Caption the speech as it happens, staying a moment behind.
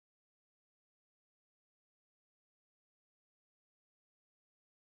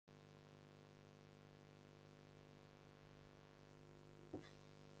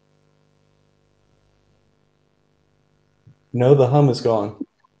No, the hum is gone.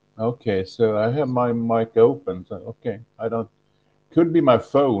 Okay, so I have my mic open. So okay, I don't. Could be my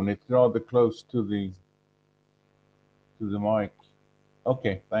phone. It's rather close to the mic.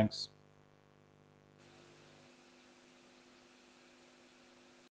 Okay, thanks.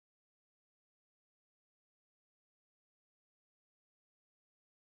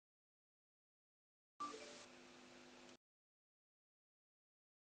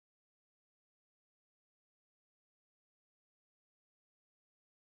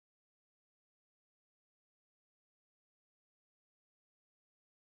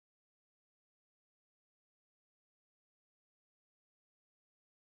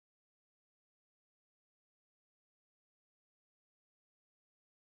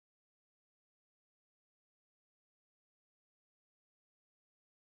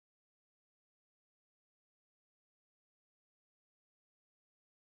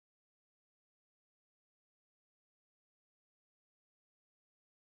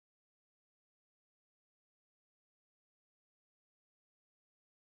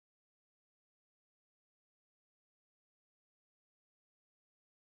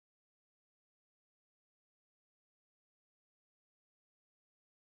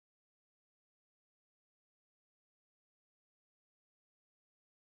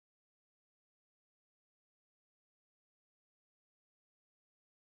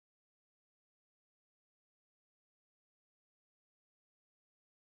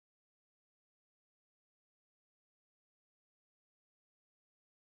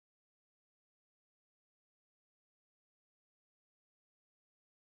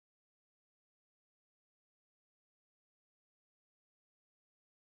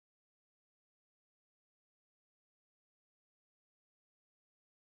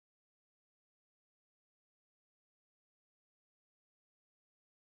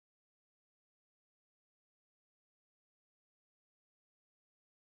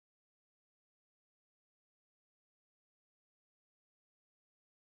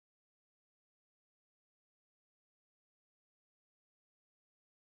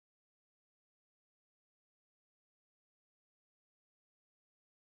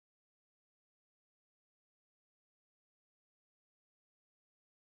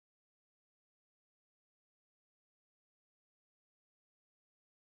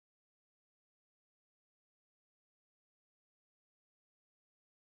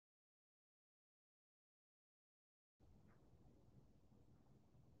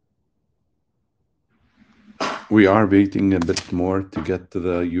 We are waiting a bit more to get to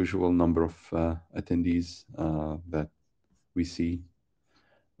the usual number of attendees that we see.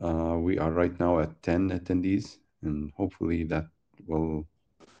 We are right now at 10 attendees, and hopefully that will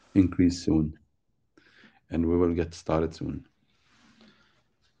increase soon, and we will get started soon.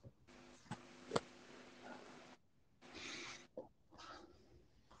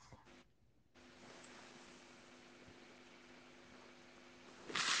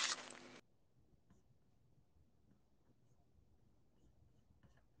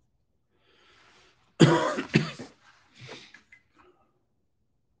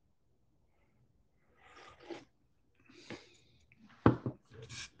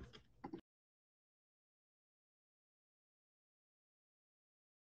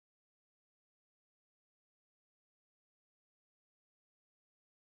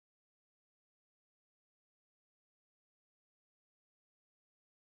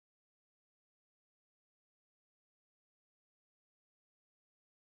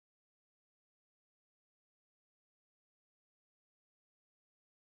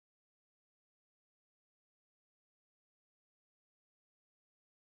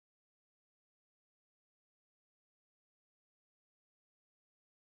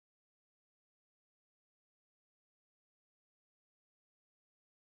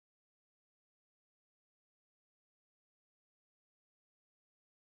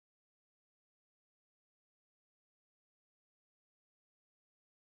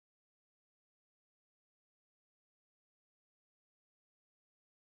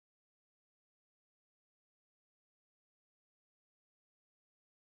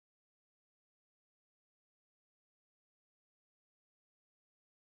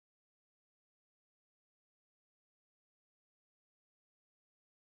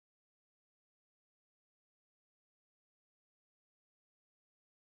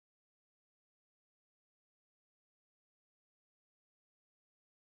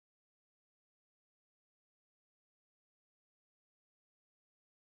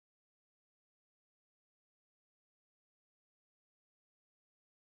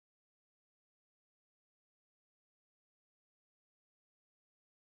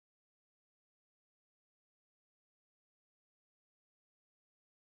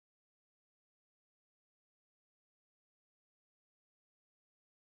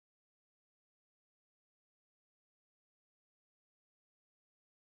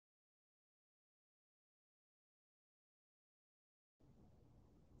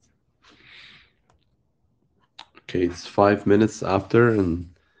 Okay, it's 5 minutes after,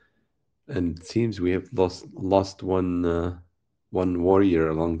 and it seems we have lost one warrior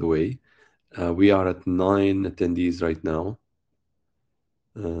along the way. We are at 9 attendees right now.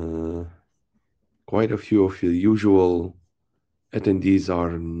 Uh, Quite a few of the usual attendees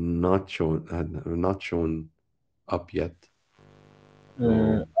are not shown up yet. I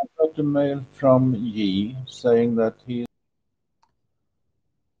So got a mail from Yi saying that he's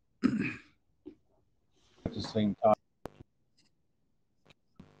at the same time.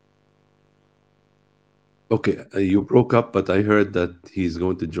 okay, you broke up, but I heard that he's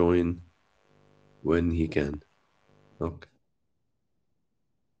going to join when he can. Okay.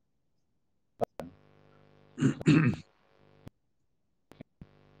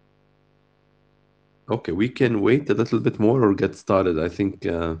 Okay, we can wait a little bit more or get started. I think,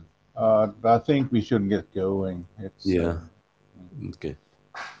 I think we should get going. It's yeah. Okay.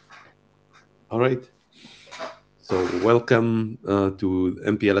 All right. So welcome to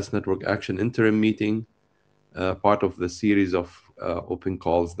MPLS Network Action Interim Meeting, part of the series of open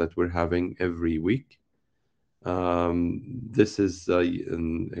calls that we're having every week. This is a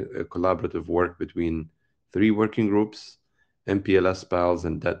collaborative work between 3 working groups, MPLS, PALS,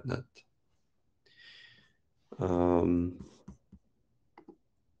 and DetNet.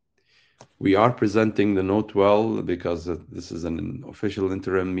 We are presenting the note well because this is an official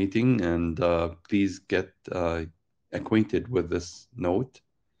interim meeting, and please get acquainted with this note.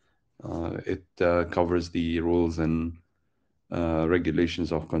 It covers the rules and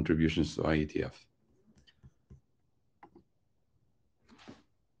regulations of contributions to IETF.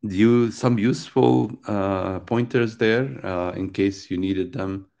 Some useful pointers there in case you needed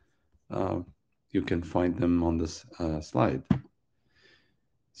them. You can find them on this slide.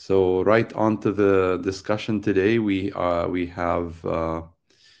 So right on to the discussion today. We have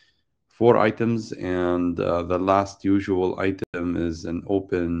 4 items, and the last usual item is an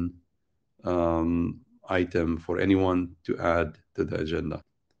open item for anyone to add to the agenda.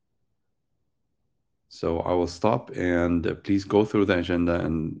 So I will stop, and please go through the agenda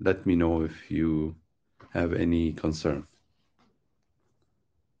and let me know if you have any concern.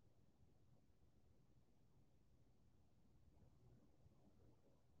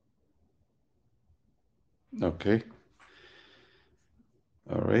 Okay.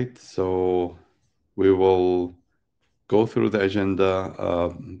 All right. So we will go through the agenda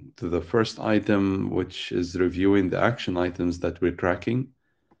to the first item, which is reviewing the action items that we're tracking.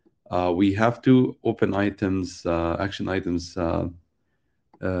 We have 2 open items, action items that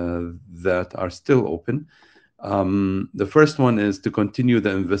are still open. The first one is to continue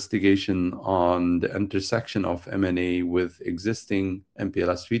the investigation on the intersection of M&A with existing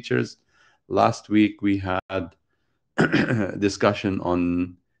MPLS features. Last week, we had discussion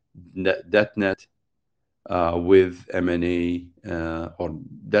on DetNet with M&A or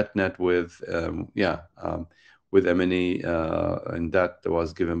DetNet with, with M&A, and that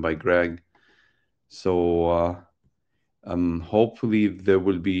was given by Greg. So hopefully there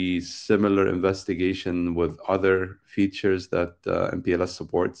will be similar investigation with other features that MPLS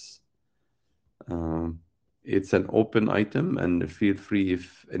supports. It's an open item, and feel free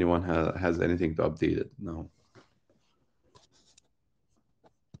if anyone has anything to update it now.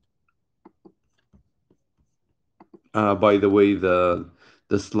 By the way, the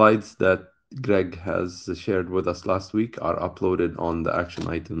slides that Greg has shared with us last week are uploaded on the action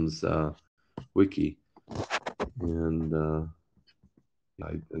items wiki, and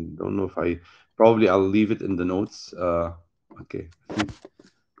I don't know if I'll leave it in the notes. Okay.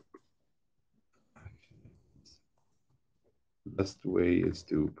 Best way is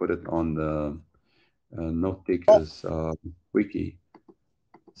to put it on the note takers wiki.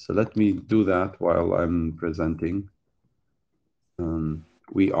 So let me do that while I'm presenting.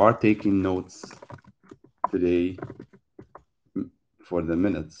 We are taking notes today for the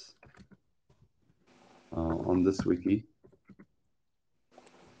minutes on this wiki.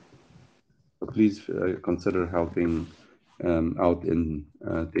 So please consider helping out in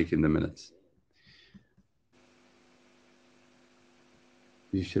taking the minutes.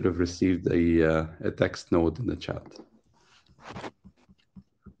 You should have received a text note in the chat.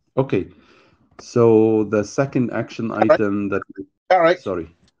 Okay, so the second action item that... Eric,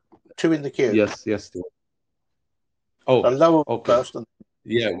 Sorry. 2 in the queue. Yes. Oh, The lower okay. first.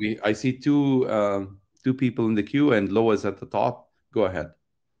 Yeah, I see two people in the queue, and Loa's at the top. Go ahead.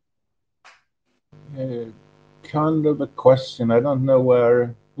 Kind of a question. I don't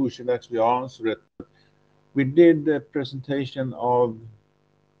know who should actually answer it. We did a presentation of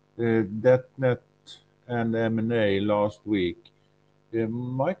DetNet and M&A last week.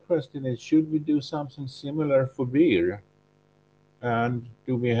 My question is, should we do something similar for beer? And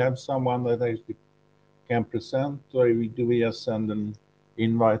do we have someone that actually can present, or do we just send an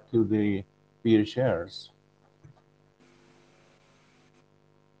invite to the beer shares?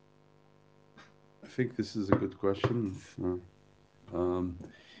 I think this is a good question. Um,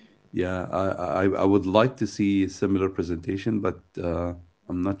 yeah, I would like to see a similar presentation, but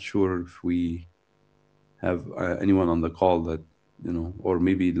I'm not sure if we have anyone on the call that, or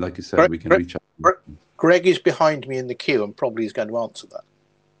maybe, like you said, we can reach out. Greg is behind me in the queue and probably is going to answer that.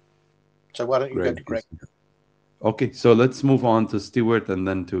 So why don't you go to Greg? Okay, so let's move on to Stuart and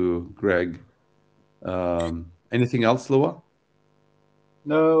then to Greg. Anything else, Lua?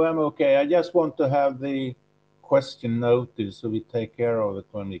 No, I'm okay. I just want to have the question noted so we take care of it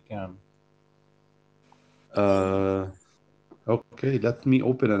when we can. Okay, let me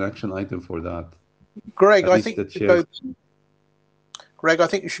open an action item for that. Greg, I think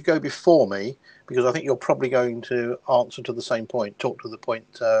you should go before me, because I think you're probably going to answer to the same point, talk to the point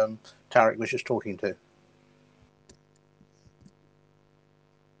Tarek was just talking to.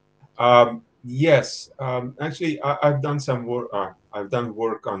 Yes, actually, I've done some work. I've done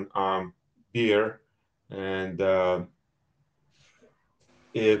work on beer, and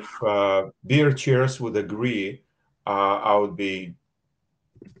if beer chairs would agree, I would be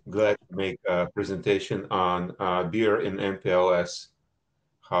glad to make a presentation on beer in MPLS,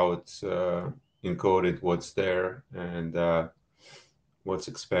 how it's encoded, what's there, and what's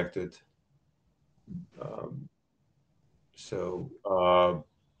expected. So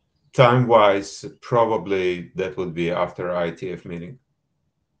time-wise, probably that would be after IETF meeting,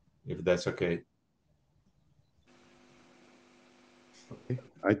 if that's okay. Okay,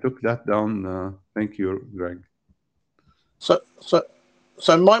 I took that down. Thank you, Greg. So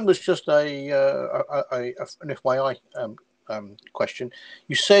mine was just an FYI question.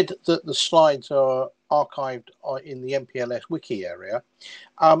 You said that the slides are archived in the MPLS wiki area.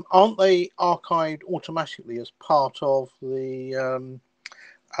 Aren't they archived automatically as part of the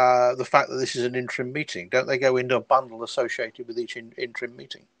fact that this is an interim meeting? Don't they go into a bundle associated with each interim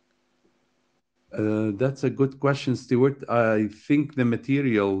meeting? That's a good question, Stuart. I think the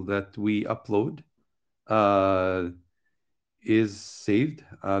material that we upload is saved.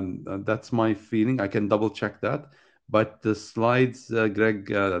 That's my feeling. I can double check that. But the slides,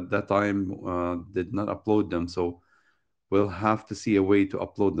 Greg, at that time did not upload them. So we'll have to see a way to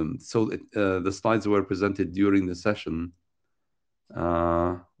upload them. So the slides were presented during the session.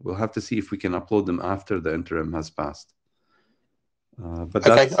 We'll have to see if we can upload them after the interim has passed. But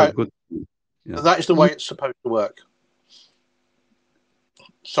that's a good... Yeah. That is the way it's supposed to work.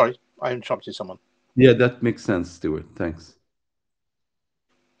 Sorry, I interrupted someone. Yeah, that makes sense, Stuart. Thanks.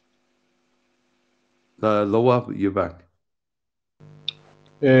 Loa, you're back.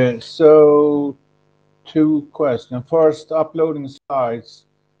 So, two questions. First, uploading slides.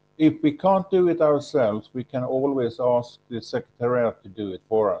 If we can't do it ourselves, we can always ask the Secretariat to do it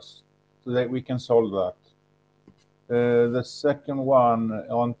for us, so that we can solve that. The second one,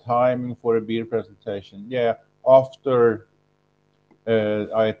 on timing for a beer presentation. Yeah, after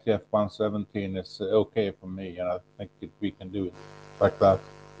IETF-117 is okay for me, and I think we can do it like that.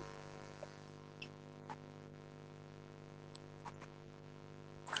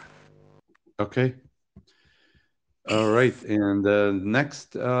 Okay. All right. And the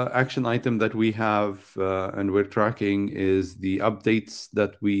next action item that we have and we're tracking is the updates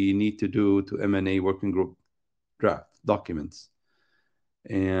that we need to do to M&A working group draft documents.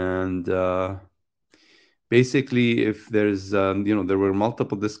 And basically, if there's, there were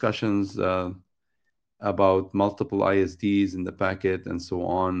multiple discussions about multiple ISDs in the packet and so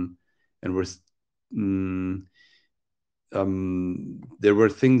on. And there were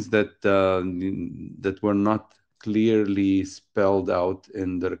things that were not clearly spelled out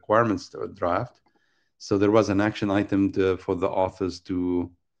in the requirements draft. So there was an action item for the authors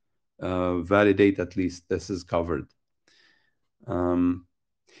to validate at least this is covered.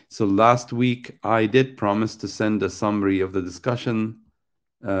 So last week, I did promise to send a summary of the discussion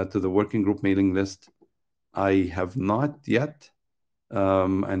to the working group mailing list. I have not yet,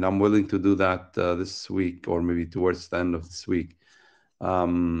 and I'm willing to do that this week or maybe towards the end of this week.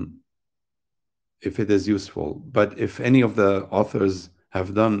 If it is useful. But if any of the authors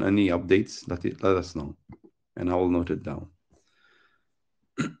have done any updates, let us know, and I will note it down.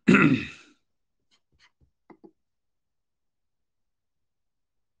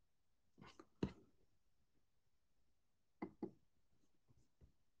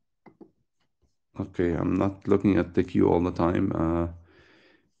 Okay, I'm not looking at the queue all the time,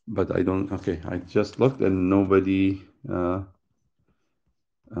 but I don't, okay, I just looked and nobody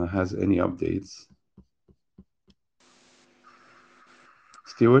has any updates.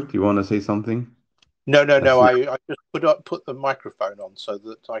 Stuart, you want to say something? No. I just put the microphone on so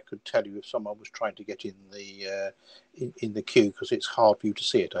that I could tell you if someone was trying to get in the queue, because it's hard for you to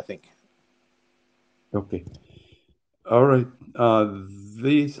see it, I think. Okay. All right.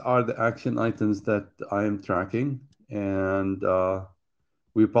 These are the action items that I am tracking, and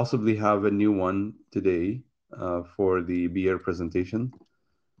we possibly have a new one today for the beer presentation.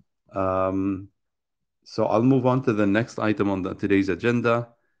 So I'll move on to the next item on today's agenda.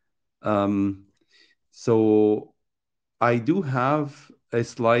 So I do have a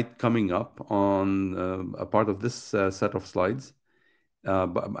slide coming up on a part of this set of slides,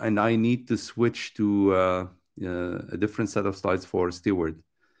 and I need to switch to a different set of slides for Stewart.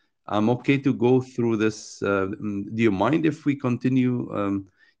 I'm okay to go through this. Do you mind if we continue,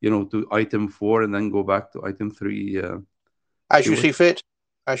 to item 4 and then go back to item 3? As you see fit.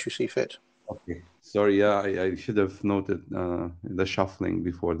 As you see fit. Okay. Sorry, yeah, I should have noted the shuffling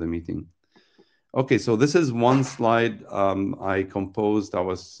before the meeting. Okay, so this is one slide I composed. I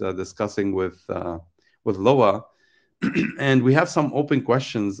was discussing with Loa, and we have some open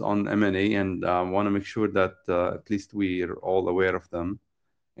questions on M&A, and want to make sure that at least we're all aware of them,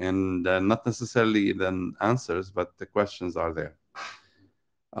 and not necessarily the answers, but the questions are there.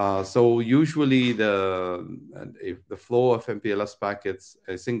 So usually if the flow of MPLS packets,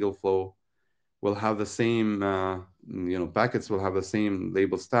 a single flow, will have the same, packets will have the same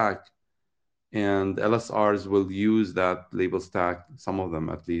label stack, and LSRs will use that label stack, some of them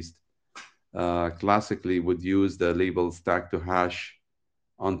at least, classically would use the label stack to hash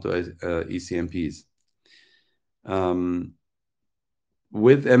onto ECMPs.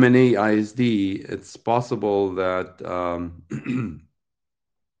 With M&A ISD, it's possible that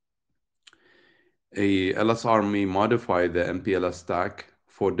a LSR may modify the MPLS stack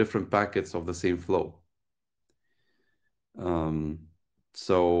for different packets of the same flow.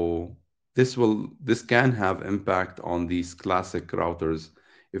 So this can have impact on these classic routers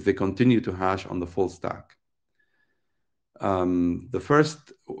if they continue to hash on the full stack. The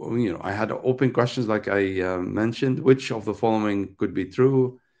first, I had open questions like I mentioned. Which of the following could be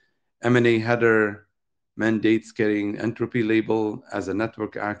true? M&A header mandates carrying entropy label as a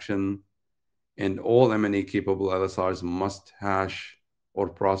network action, and all M&A capable LSRs must hash or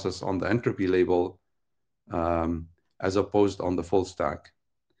process on the entropy label as opposed on the full stack.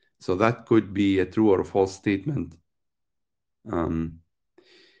 So that could be a true or a false statement. I'm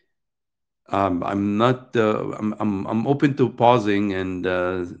not. I'm open to pausing and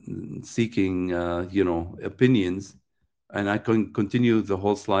seeking, opinions, and I can continue the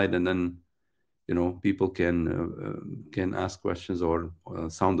whole slide, and then, people can ask questions or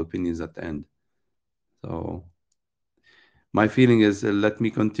sound opinions at the end. So my feeling is let me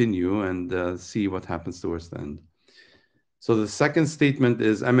continue and see what happens towards the end. So the second statement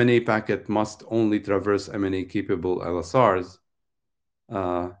is M&A packet must only traverse M&A capable LSRs.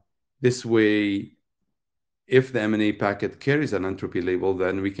 This way, if the M&A packet carries an entropy label,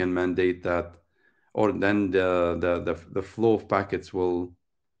 then we can mandate that, or then the flow of packets will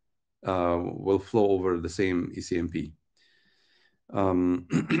flow over the same ECMP.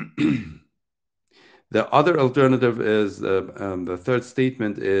 The other alternative is the third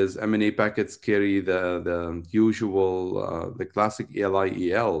statement is M&A packets carry the usual, the classic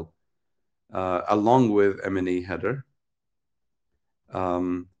ELI-EL along with M&A header.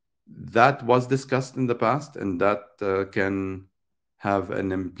 That was discussed in the past, and that can have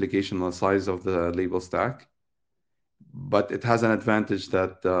an implication on the size of the label stack. But it has an advantage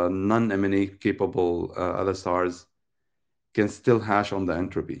that non-M&A capable LSRs can still hash on the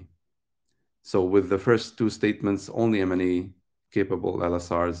entropy. So with the first two statements, only M&A capable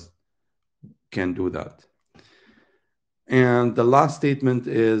LSRs can do that. And the last statement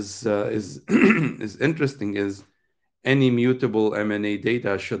is is interesting. Is any mutable M&A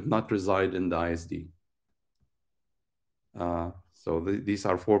data should not reside in the ISD. So these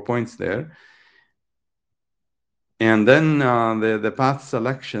are 4 points there. And then the path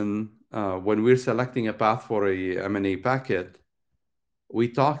selection, when we're selecting a path for a M&A packet, we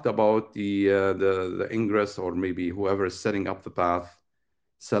talked about the ingress, or maybe whoever is setting up the path,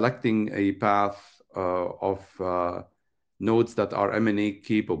 selecting a path of nodes that are M&A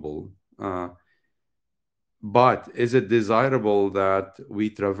capable. But is it desirable that we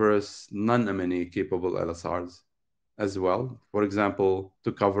traverse non-M&A capable LSRs as well, for example,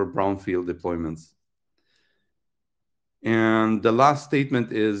 to cover brownfield deployments? And the last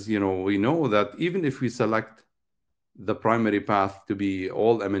statement is, we know that even if we select the primary path to be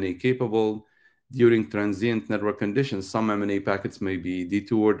all M&A capable, during transient network conditions, some M&A packets may be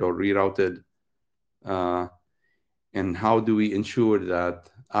detoured or rerouted. And how do we ensure that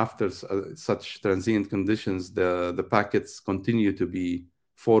after such transient conditions, the packets continue to be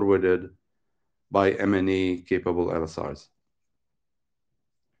forwarded by M&A capable LSRs?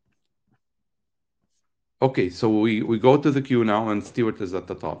 Okay, so we go to the queue now, and Stuart is at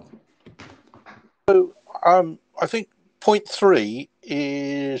the top. So I think point 3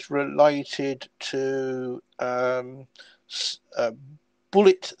 is related to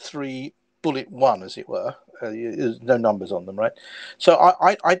bullet 3, bullet 1, as it were. There's no numbers on them, right? So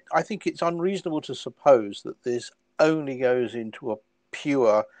I think it's unreasonable to suppose that this only goes into a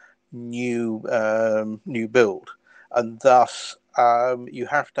pure new build, and thus you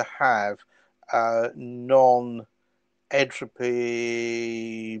have to have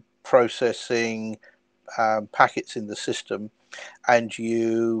non-entropy processing packets in the system, and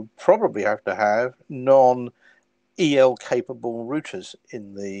you probably have to have non-EL capable routers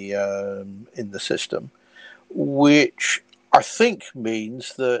in the system, which I think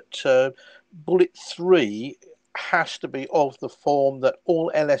means that bullet 3 has to be of the form that all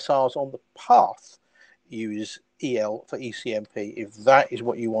LSRs on the path use EL for ECMP, if that is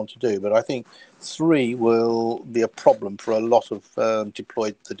what you want to do. But I think 3 will be a problem for a lot of the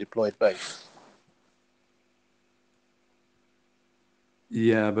deployed base.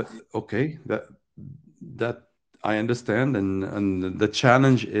 Yeah, but okay, that I understand, and the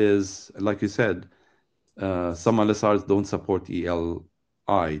challenge is, like you said, some LSRs don't support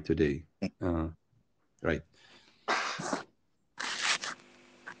ELI today, right?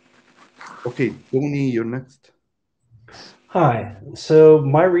 Okay, Tony, you're next. Hi. So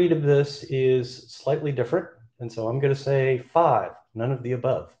my read of this is slightly different, and so I'm going to say 5, none of the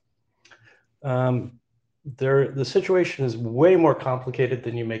above. The situation is way more complicated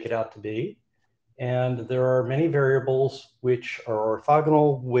than you make it out to be, and there are many variables which are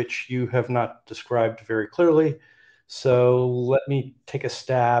orthogonal, which you have not described very clearly. So let me take a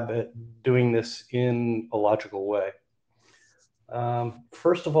stab at doing this in a logical way.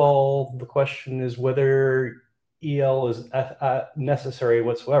 First of all, the question is whether EL is necessary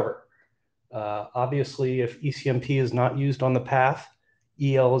whatsoever. Obviously, if ECMP is not used on the path,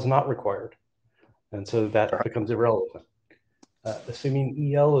 EL is not required. And so that becomes irrelevant.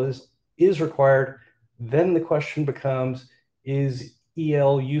 Assuming EL is required, then the question becomes, is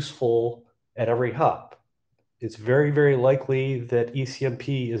EL useful at every hop? It's very, very likely that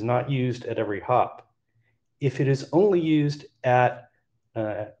ECMP is not used at every hop. If it is only used at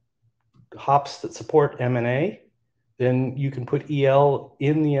hops that support M&A, then you can put EL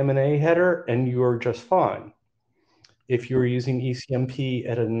in the M&A header and you're just fine. If you're using ECMP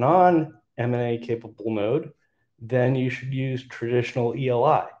at a non-M&A capable node, then you should use traditional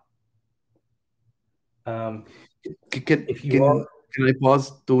ELI. Can I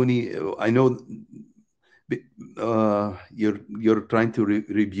pause, Tony? I know you're trying to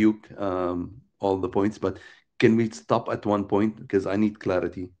rebuke all the points, but can we stop at one point, because I need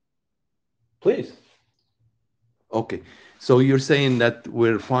clarity? Please. Okay, so you're saying that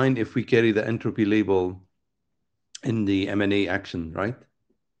we're fine if we carry the entropy label in the M&A action, right?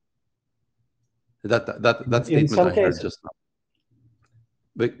 That statement I heard just now.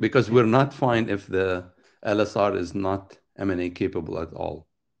 Because we're not fine if the LSR is not M&A capable at all.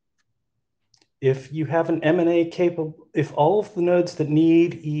 If you have an M&A capable, if all of the nodes that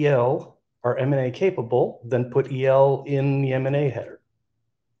need EL are M&A capable, then put EL in the M&A header.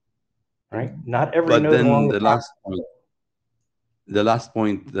 Right? Not every node. But then the last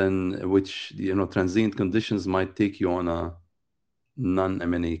point then, which, you know, transient conditions might take you on a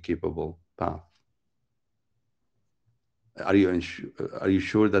non-M&A capable path. Are you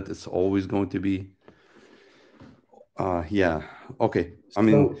sure that it's always going to be? Yeah. Okay. I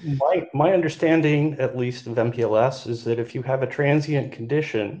mean, so my understanding, at least of MPLS, is that if you have a transient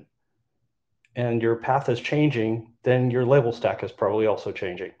condition and your path is changing, then your label stack is probably also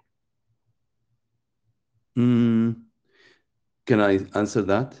changing. Can I answer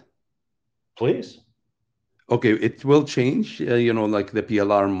that? Please. Okay, it will change. You know, like the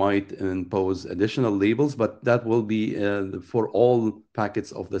PLR might impose additional labels, but that will be for all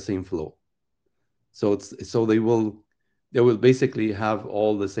packets of the same flow. So they will basically have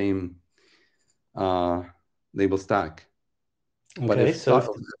all the same label stack. Okay, but if so if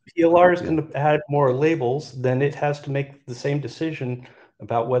the PLR is going to add more labels, then it has to make the same decision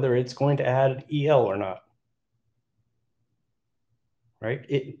about whether it's going to add EL or not. Right?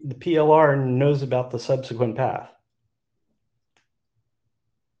 The PLR knows about the subsequent path.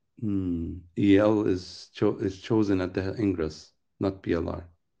 EL is chosen at the ingress, not PLR.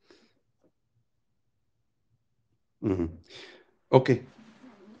 Mm-hmm. Okay.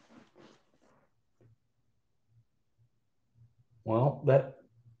 Well,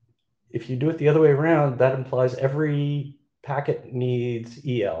 if you do it the other way around, that implies every packet needs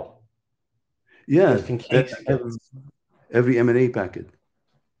EL. Yeah, just in case it gets... every M&A packet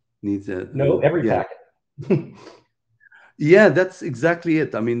needs a... No, every packet. Yeah, that's exactly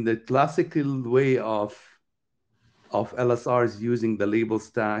it. I mean, the classical way of LSRs using the label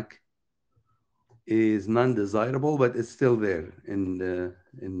stack is non-desirable, but it's still there in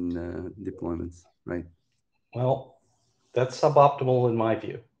deployments, right? Well, that's suboptimal in my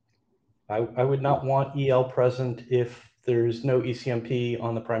view. I would not want EL present if there's no ECMP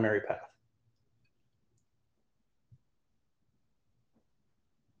on the primary path.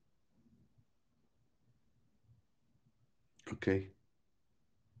 Okay.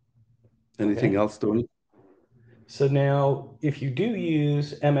 Anything else, Tony? So now, if you do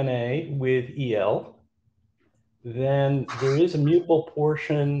use M&A with EL, then there is a mutable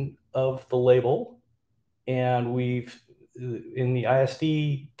portion of the label, and in the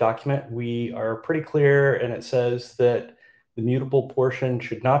ISD document, we are pretty clear, and it says that the mutable portion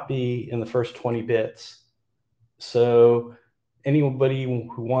should not be in the first 20 bits. So anybody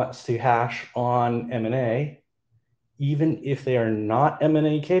who wants to hash on M&A, even if they are not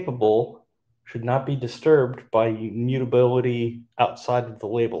M&A capable, should not be disturbed by mutability outside of the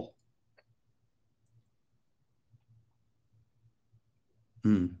label.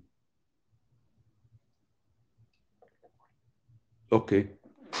 Okay.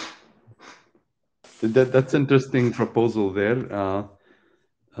 That's interesting proposal there.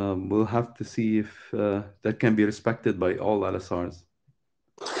 We'll have to see if that can be respected by all LSRs.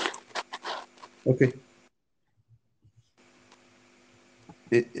 Okay.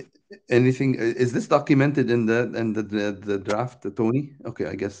 Anything? Is this documented in the draft, Tony? Okay,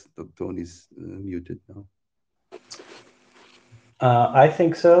 I guess Tony's muted now. I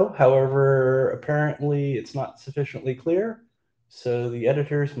think so. However, apparently it's not sufficiently clear. So the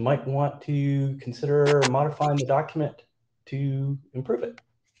editors might want to consider modifying the document to improve it.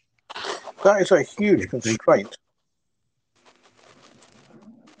 That is a huge constraint.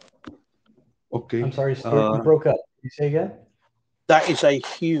 Okay. I'm sorry, Stuart, you broke up. Can you say again? That is a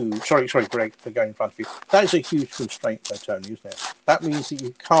huge, sorry, Greg, for going in front of you. That is a huge constraint, though, Tony, isn't it? That means that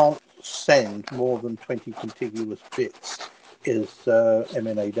you can't send more than 20 contiguous bits as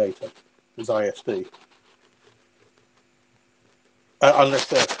M&A data, as ISD. Unless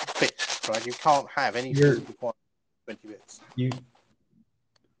they're fixed, right? You can't have any physical quantity of 20 bits.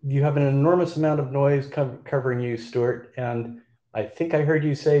 You have an enormous amount of noise covering you, Stuart, and I think I heard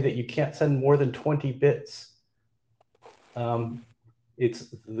you say that you can't send more than 20 bits.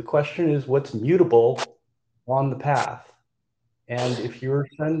 The question is what's mutable on the path. And if you're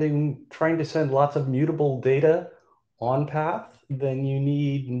trying to send lots of mutable data on path, then you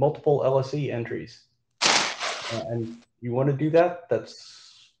need multiple LSE entries. And you want to do that,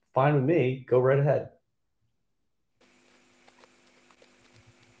 that's fine with me. Go right ahead.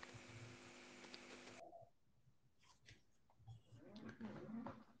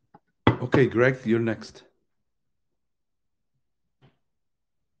 Okay, Greg, you're next.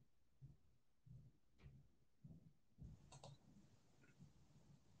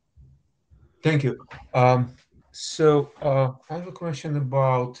 Thank you. So I have a question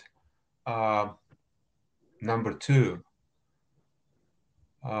about number 2,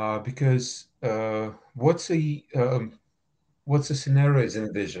 because what's the scenario is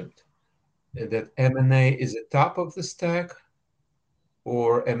envisioned? That M&A is at top of the stack,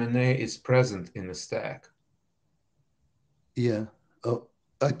 or M&A is present in the stack? Yeah,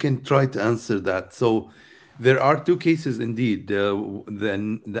 I can try to answer that. So there are two cases indeed.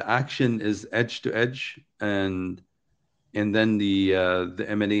 Then the action is edge to edge, and then the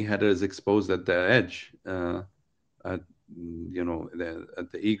M&A header is exposed at the edge, at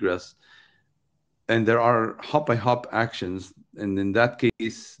the egress. And there are hop by hop actions, and in that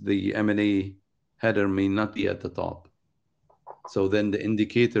case, the M&A header may not be at the top. So then the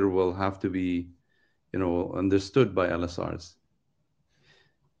indicator will have to be, understood by LSRs.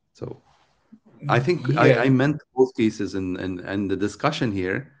 So I think I meant both cases, and the discussion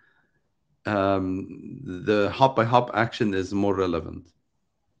here, the hop by hop action is more relevant.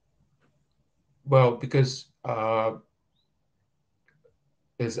 Well, because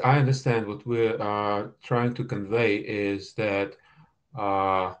as I understand, what we're trying to convey is that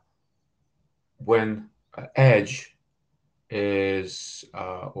when edge is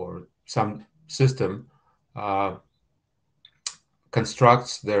or some system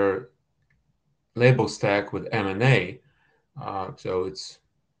constructs their label stack with M&A, so it's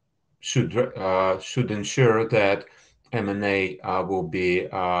should ensure that M&A will be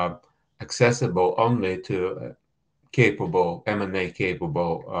accessible only to M&A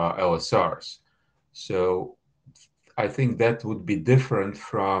capable LSRs. So I think that would be different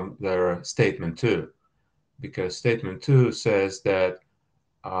from their statement 2, because statement 2 says that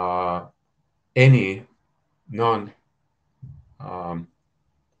any non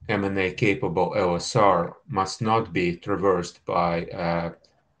M&A capable LSR must not be traversed by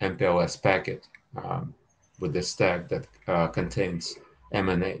MPLS packet with the stack that contains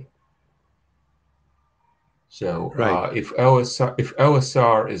M&A. So Right. if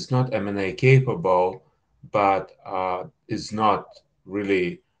LSR is not M&A capable, but is not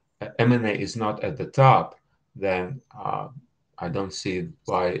really M&A is not at the top, then I don't see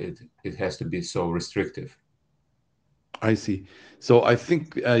why it has to be so restrictive. I see. So I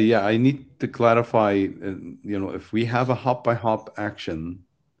think, yeah, I need to clarify, if we have a hop by hop action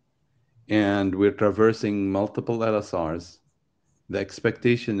and we're traversing multiple LSRs, the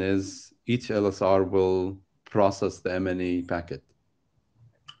expectation is each LSR will process the M&A packet.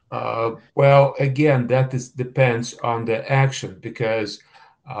 Well, again, that depends on the action, because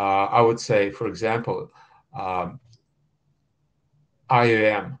I would say, for example,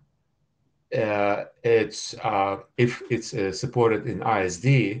 IAM, if it's supported in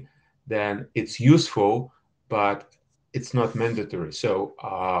ISD, then it's useful, but it's not mandatory.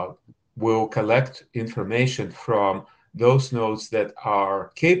 So we'll collect information from those nodes that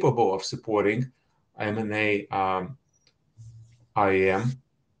are capable of supporting M&A IAM,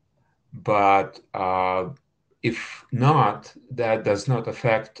 but if not, that does not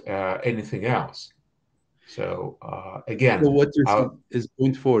affect anything else. So again, So what is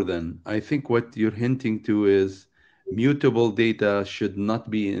point 4 then? I think what you're hinting to is mutable data should not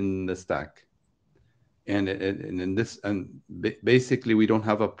be in the stack. And in this, and basically we don't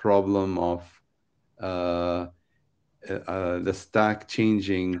have a problem of the stack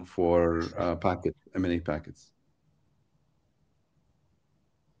changing for M&A packets,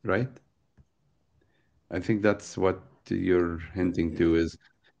 right? I think that's what you're hinting to is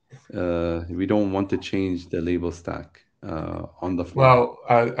we don't want to change the label stack on the fly. Well,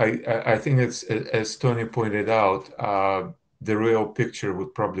 I think it's, as Tony pointed out, the real picture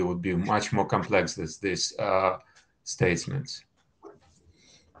would be much more complex than these statements.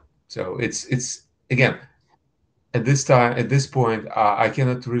 So it's again, at this point, I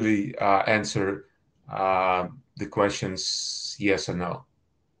cannot really answer the questions yes or no.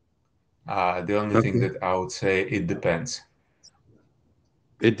 The only thing that I would say, it depends.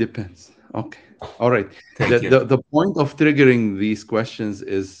 It depends. Okay. All right. Thank you. The point of triggering these questions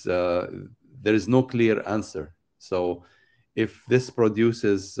is there is no clear answer. So if this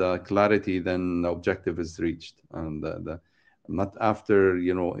produces clarity, then the objective is reached. And not after,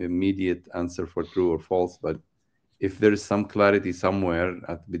 immediate answer for true or false, but if there is some clarity somewhere,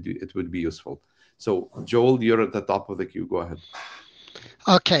 it would be useful. So Joel, you're at the top of the queue. Go ahead.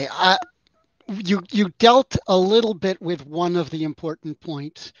 Okay. You dealt a little bit with one of the important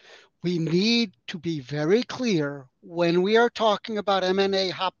points. We need to be very clear when we are talking about M&A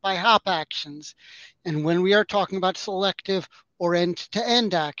hop-by-hop actions and when we are talking about selective or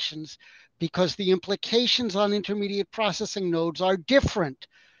end-to-end actions, because the implications on intermediate processing nodes are different.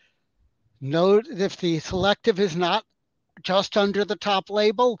 Note if the selective is not just under the top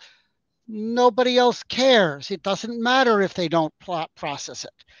label, nobody else cares. It doesn't matter if they don't process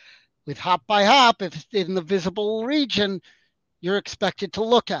it. With hop by hop, if it's in the visible region, you're expected to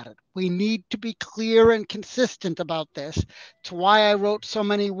look at it. We need to be clear and consistent about this. It's why I wrote so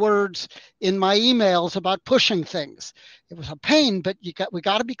many words in my emails about pushing things. It was a pain, but we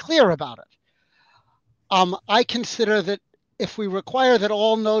got to be clear about it. I consider that if we require that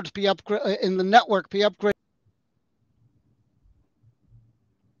all nodes be in the network be upgraded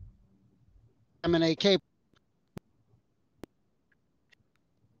M&A capable,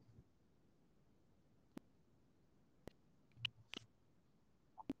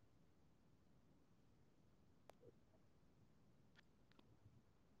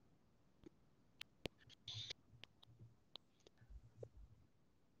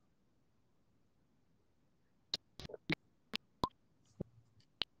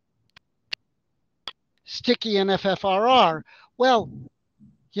 sticky and FFRR. Well,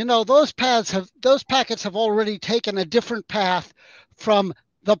 those packets have already taken a different path from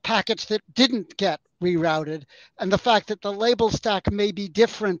the packets that didn't get rerouted. And the fact that the label stack may be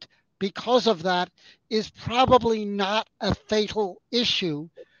different because of that is probably not a fatal issue.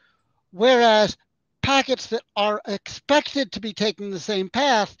 Whereas packets that are expected to be taking the same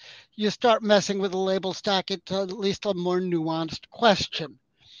path, you start messing with the label stack. It's at least a more nuanced question.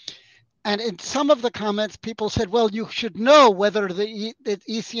 And in some of the comments, people said, well, you should know whether the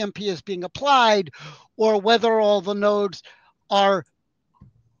ECMP is being applied or whether all the nodes are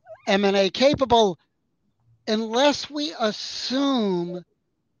M&A capable, unless we assume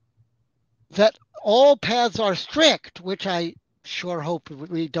that all paths are strict, which I sure hope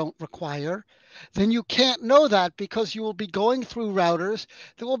we don't require, then you can't know that, because you will be going through routers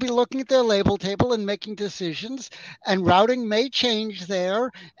that will be looking at their label table and making decisions, and routing may change there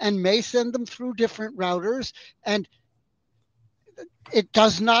and may send them through different routers. And it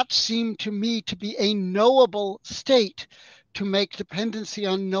does not seem to me to be a knowable state to make dependency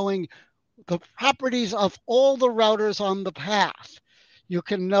on knowing the properties of all the routers on the path. You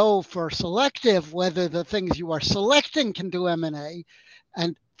can know for selective whether the things you are selecting can do M&A,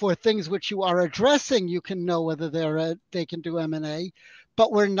 and for things which you are addressing, you can know whether they can do M&A.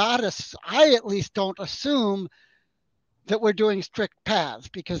 But we're not, I at least don't assume that we're doing strict paths,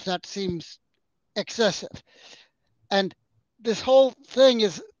 because that seems excessive. And this whole thing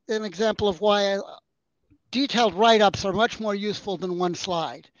is an example of why detailed write-ups are much more useful than one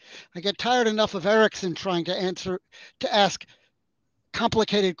slide. I get tired enough of Ericsson trying to ask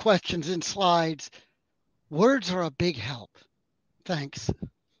complicated questions in slides. Words are a big help. Thanks.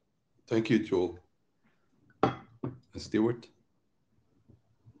 Thank you, Joel. Stuart?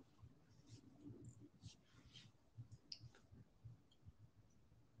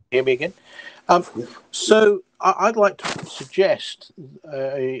 Hear me again? So I'd like to suggest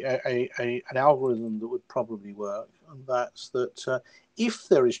an algorithm that would probably work, and that's that if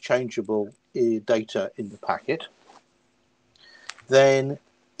there is changeable data in the packet, then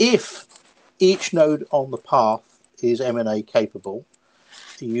if each node on the path is M&A capable,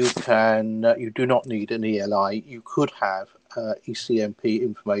 you do not need an ELI. You could have ECMP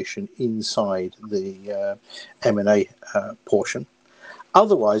information inside the M&A portion.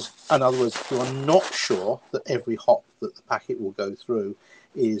 Otherwise, in other words, if you are not sure that every hop that the packet will go through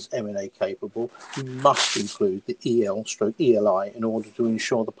is M&A capable, you must include the EL/ELI in order to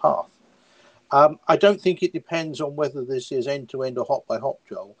ensure the path. I don't think it depends on whether this is end-to-end or hop by hop,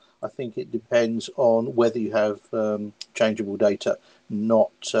 Joel. I think it depends on whether you have changeable data,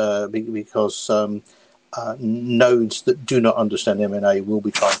 not because nodes that do not understand M&A will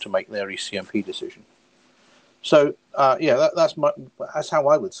be trying to make their ECMP decision. So yeah, that's how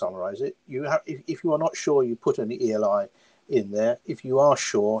I would summarize it. You have, if you are not sure, you put an ELI in there. If you are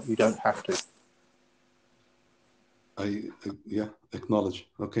sure, you don't have to. Yeah, acknowledge.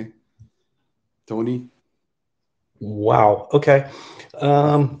 Okay. Tony? Wow. Okay.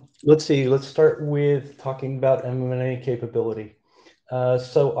 Let's see. Let's start with talking about M&A capability.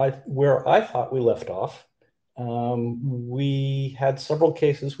 So where I thought we left off, we had several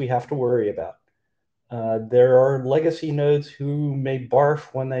cases we have to worry about. There are legacy nodes who may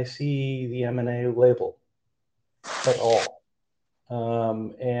barf when they see the M&A label at all.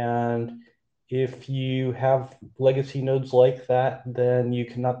 And if you have legacy nodes like that, then you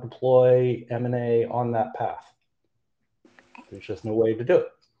cannot deploy M&A on that path. There's just no way to do it.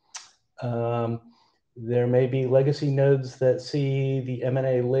 There may be legacy nodes that see the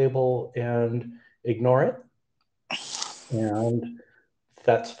M&A label and ignore it. And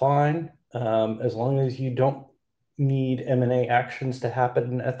that's fine. As long as you don't need M&A actions to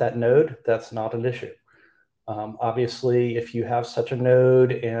happen at that node, that's not an issue. Obviously, if you have such a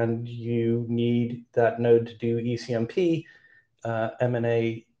node and you need that node to do ECMP,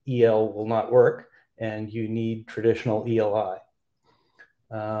 M&A EL will not work, and you need traditional ELI.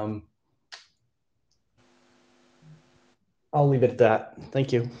 I'll leave it at that.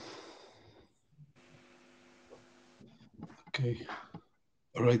 Thank you. Okay.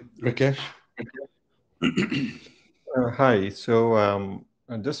 All right, Rakesh. Hi. So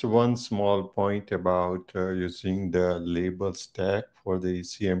just one small point about using the label stack for the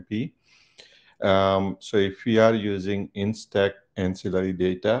CMP. So if we are using in-stack ancillary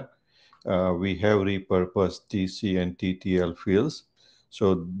data, we have repurposed TC and TTL fields.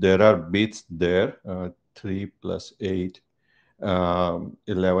 So there are bits there, 3 plus 8,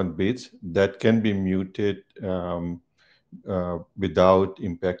 11 bits that can be muted without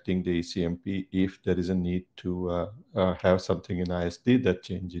impacting the ECMP if there is a need to have something in ISD that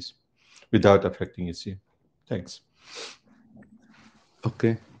changes without affecting ECMP. Thanks.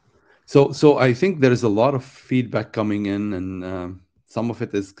 Okay. So I think there is a lot of feedback coming in, and some of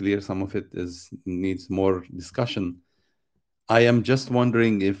it is clear, some of it needs more discussion. I am just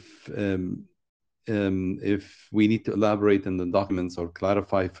wondering if we need to elaborate in the documents or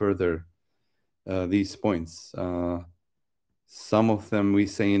clarify further these points. Some of them we're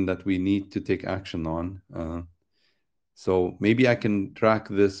saying that we need to take action on. So maybe I can track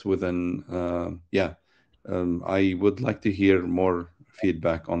this within, I would like to hear more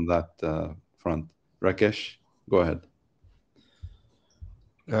feedback on that front. Rakesh, go ahead.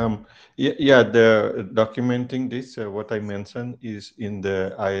 The documenting this, what I mentioned is in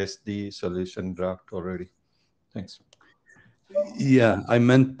the ISD solution draft already. Thanks. Yeah, I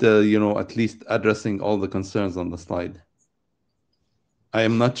meant, at least addressing all the concerns on the slide. I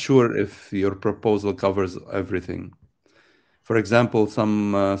am not sure if your proposal covers everything. For example,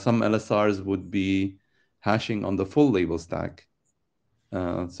 some LSRs would be hashing on the full label stack.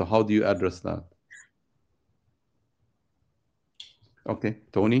 So how do you address that? Okay,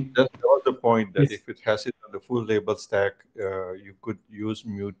 Tony? That was the point, that if it has it on the full label stack, you could use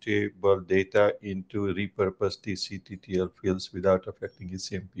mutable data into repurposed TC/TTL fields without affecting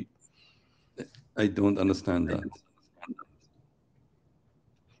ECMP. I don't understand that.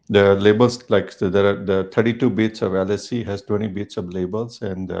 The labels, like there are the 32 bits of LSC has 20 bits of labels,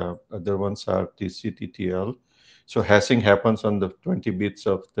 and the other ones are TC/TTL. So hashing happens on the 20 bits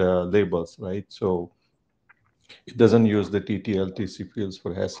of the labels, right? So it doesn't use the TTL TC fields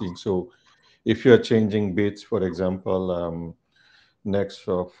for hashing. So if you are changing bits, for example, next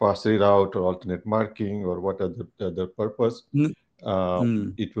fast reroute or alternate marking or what other purpose,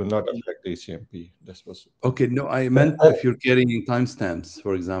 it will not affect the ECMP. This was okay. No, I meant if you're carrying timestamps,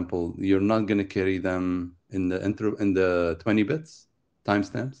 for example, you're not going to carry them in the 20 bits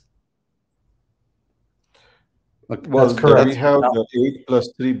timestamps. Okay, well, that's correct. We have the 8 plus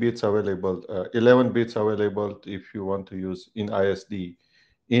 3 bits available, 11 bits available if you want to use in ISD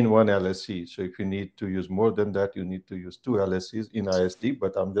in one LSC. So if you need to use more than that, you need to use 2 LSCs in ISD.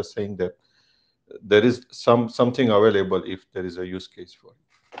 But I'm just saying that there is something available if there is a use case for it.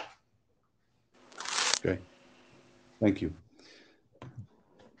 Okay, thank you.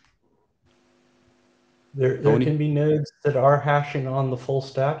 There can be nodes that are hashing on the full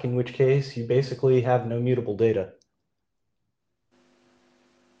stack, in which case you basically have no mutable data.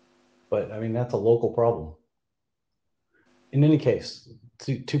 But I mean, that's a local problem. In any case,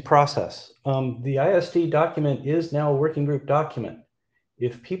 to process, the ISD document is now a working group document.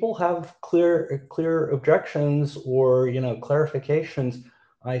 If people have clear objections or clarifications,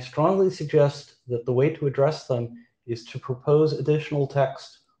 I strongly suggest that the way to address them is to propose additional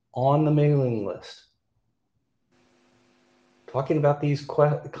text on the mailing list. Talking about these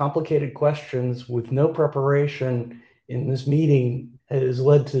complicated questions with no preparation in this meeting has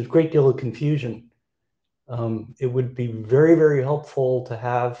led to a great deal of confusion. It would be very, very helpful to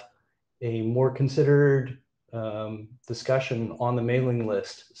have a more considered discussion on the mailing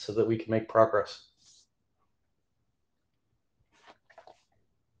list so that we can make progress.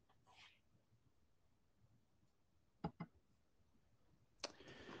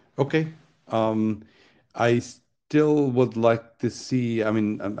 Okay. I still would like to see, I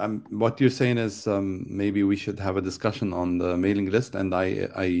mean, what you're saying is maybe we should have a discussion on the mailing list, and I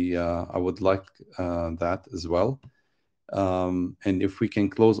would like that as well. And if we can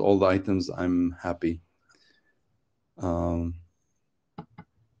close all the items, I'm happy.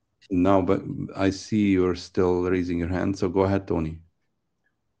 No, but I see you're still raising your hand, so go ahead, Tony.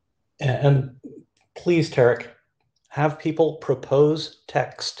 And please, Tarek, have people propose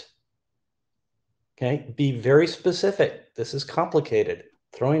text. Okay, be very specific. This is complicated.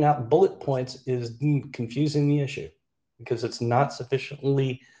 Throwing out bullet points is confusing the issue because it's not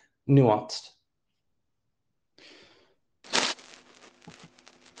sufficiently nuanced.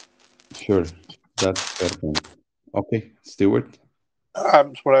 Sure, that's fair point. Okay, Stuart.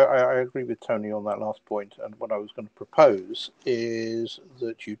 So I agree with Tony on that last point, and what I was going to propose is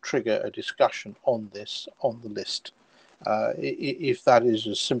that you trigger a discussion on this on the list. If that is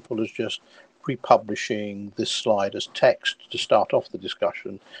as simple as just pre-publishing this slide as text to start off the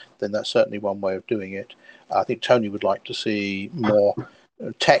discussion, then that's certainly one way of doing it. I think Tony would like to see more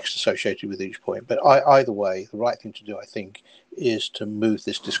text associated with each point, but either way, the right thing to do, I think, is to move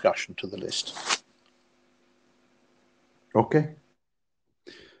this discussion to the list. Okay.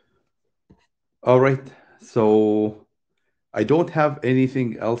 All right. So I don't have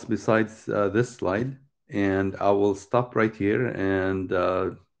anything else besides this slide, and I will stop right here and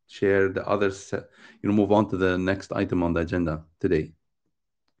share the other set, move on to the next item on the agenda today.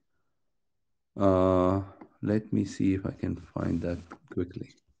 Let me see if I can find that quickly.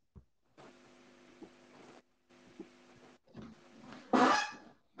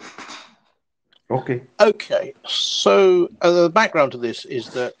 Okay. So the background to this is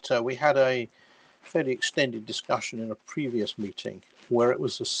that we had a fairly extended discussion in a previous meeting where it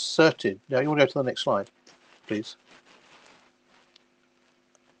was asserted. Now, you want to go to the next slide, please?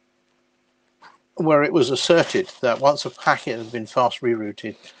 where it was asserted that once a packet has been fast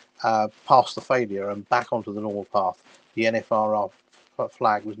rerouted past the failure and back onto the normal path, the NFRR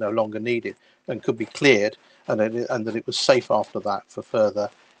flag was no longer needed and could be cleared, and that it was safe after that for further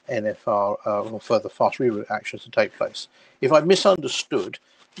NFR or further fast reroute actions to take place. If I misunderstood,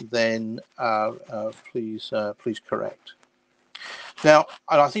 then please correct. Now,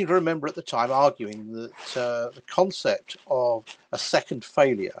 and I think I remember at the time arguing that the concept of a second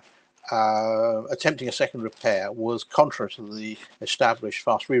failure, attempting a second repair, was contrary to the established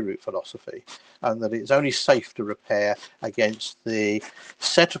fast reroute philosophy, and that it's only safe to repair against the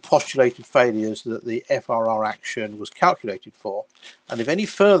set of postulated failures that the FRR action was calculated for. And if any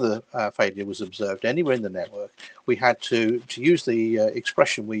further failure was observed anywhere in the network, we had to use the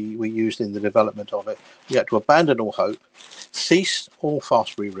expression we used in the development of it, we had to abandon all hope, cease all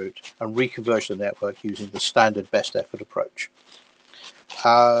fast reroute, and reconverge the network using the standard best effort approach.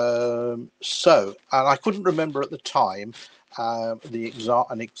 So, and I couldn't remember at the time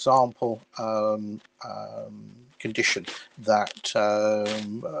an example condition that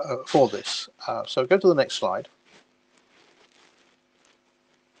for this. So go to the next slide.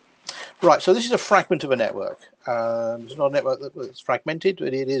 Right, so this is a fragment of a network. It's not a network that's fragmented,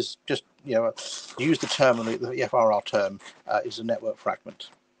 but it is just, you know, use the term, the FRR term is a network fragment.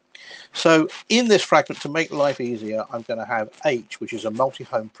 So in this fragment, to make life easier, I'm going to have H, which is a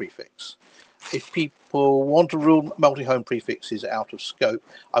multi-home prefix. If people want to rule multi-home prefixes out of scope,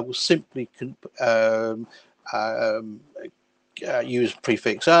 I will simply use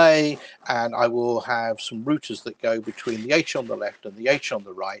prefix A, and I will have some routers that go between the H on the left and the H on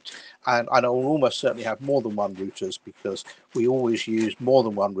the right, and I will almost certainly have more than one routers, because we always use more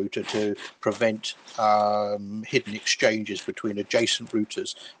than one router to prevent hidden exchanges between adjacent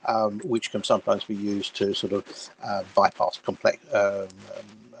routers, which can sometimes be used to sort of bypass complex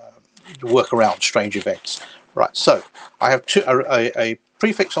work around strange events. Right, so I have a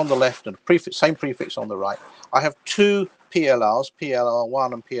prefix on the left and a same prefix on the right. I have two PLRs,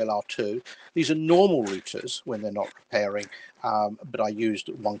 PLR1 and PLR2. These are normal routers when they're not repairing, but I used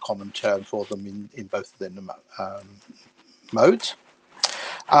one common term for them in both of their modes.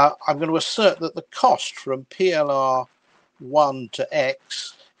 I'm going to assert that the cost from PLR1 to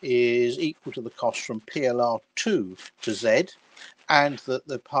X is equal to the cost from PLR2 to Z, and that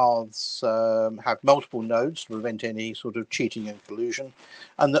the paths have multiple nodes to prevent any sort of cheating and collusion,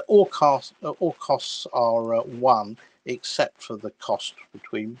 and that all costs are 1, except for the cost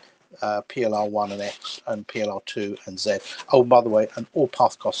between PLR1 and X and PLR2 and Z. Oh, by the way, and all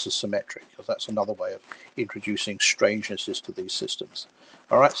path costs are symmetric, because that's another way of introducing strangenesses to these systems.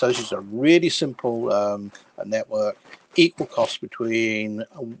 All right, so this is a really simple network. Equal cost between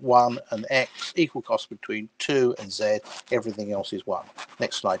 1 and X, equal cost between 2 and Z, everything else is 1.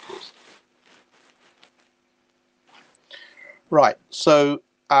 Next slide, please. Right, so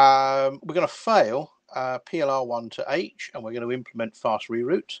we're going to fail PLR1 to H, and we're going to implement fast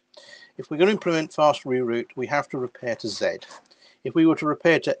reroute. If we're going to implement fast reroute, we have to repair to Z. If we were to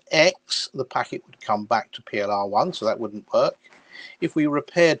repair to X, the packet would come back to PLR1, so that wouldn't work. If we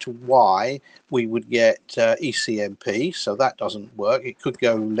repaired to Y, we would get ECMP, so that doesn't work. It could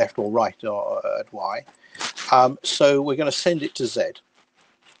go left or right at Y. So we're going to send it to Z.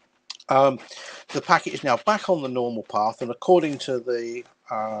 The packet is now back on the normal path, and according to the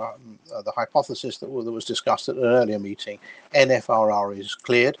hypothesis that was discussed at an earlier meeting, NFRR is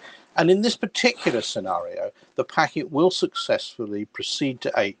cleared. And in this particular scenario, the packet will successfully proceed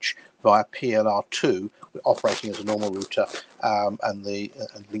to H via PLR2, operating as a normal router, and the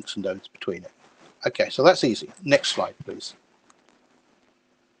links and nodes between it. Okay, so that's easy. Next slide, please.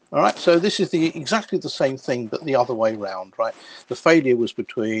 All right, so this is exactly the same thing, but the other way round, right? The failure was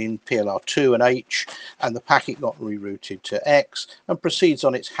between PLR2 and H, and the packet got rerouted to X and proceeds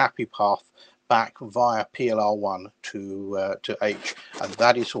on its happy path back via PLR1 to H, and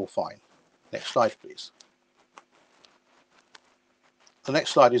that is all fine. Next slide, please. The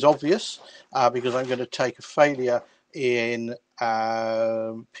next slide is obvious because I'm going to take a failure in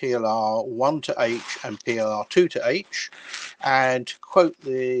PLR1 to H and PLR2 to H, and to quote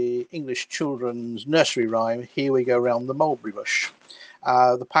the English children's nursery rhyme, here we go round the mulberry bush.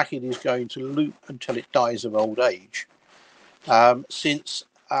 The packet is going to loop until it dies of old age. Since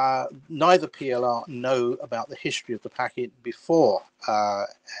neither PLR know about the history of the packet before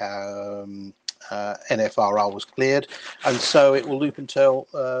NFRR was cleared, and so it will loop until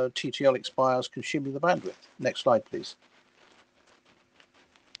TTL expires, consuming the bandwidth. Next slide, please.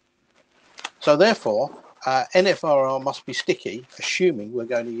 So therefore, NFRR must be sticky, assuming we're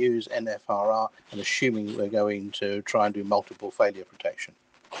going to use NFRR and assuming we're going to try and do multiple failure protection.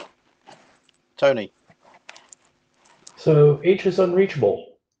 Tony. So H is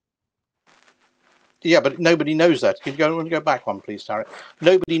unreachable. Yeah, but nobody knows that. Can you go back one, please, Tarek?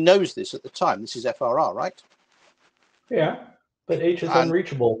 Nobody knows this at the time. This is FRR, right? Yeah, but H is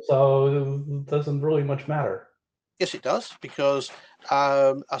unreachable, so it doesn't really much matter. Yes, it does, because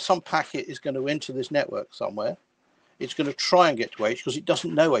some packet is going to enter this network somewhere. It's going to try and get to H because it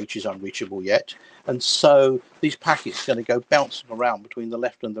doesn't know H is unreachable yet. And so these packets are going to go bouncing around between the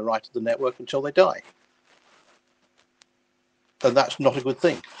left and the right of the network until they die. And that's not a good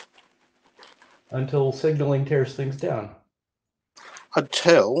thing. Until signaling tears things down.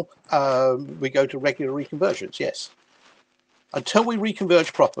 Until we go to regular reconvergence, yes. Until we reconverge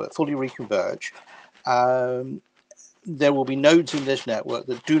fully reconverge, there will be nodes in this network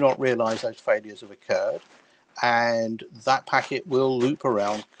that do not realize those failures have occurred, and that packet will loop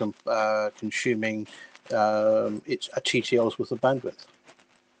around, consuming its TTL's worth of bandwidth.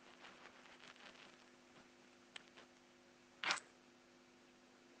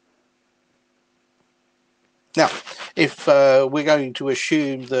 Now, if we're going to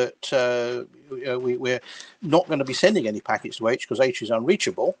assume that we're not going to be sending any packets to H because H is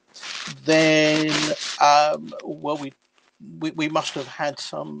unreachable, then well, we must have had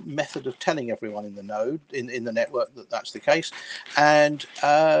some method of telling everyone in the node in the network that that's the case, and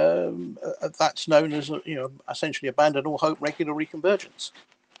that's known as essentially abandon all hope regular reconvergence.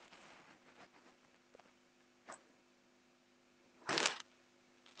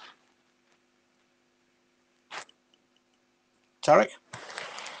 Tarek?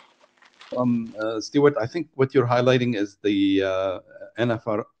 Stuart, I think what you're highlighting is the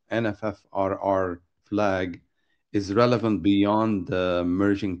NFFRR flag is relevant beyond the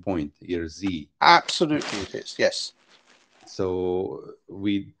merging point here, Z. Absolutely it is, yes. So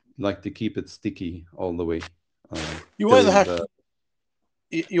we like to keep it sticky all the way. You either have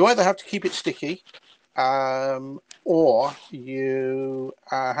to keep it sticky, or you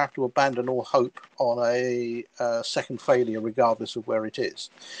have to abandon all hope on a second failure, regardless of where it is.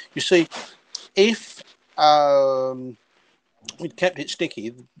 You see, if we'd kept it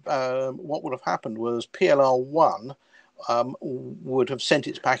sticky, what would have happened was PLR1 would have sent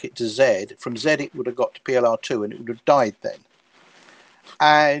its packet to Z. From Z, it would have got to PLR2, and it would have died then.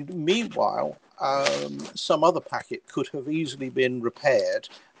 And meanwhile, some other packet could have easily been repaired,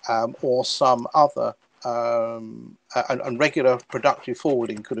 or some other and regular productive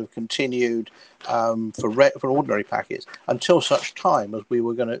forwarding could have continued for ordinary packets until such time as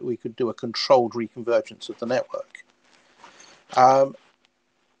we could do a controlled reconvergence of the network.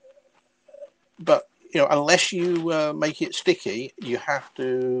 But unless you make it sticky, you have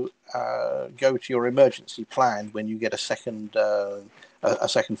to go to your emergency plan when you get a second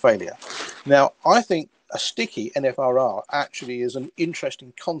failure. Now, I think a sticky NFRR actually is an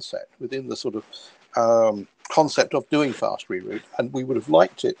interesting concept within the sort of concept of doing fast reroute, and we would have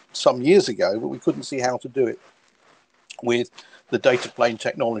liked it some years ago, but we couldn't see how to do it with the data plane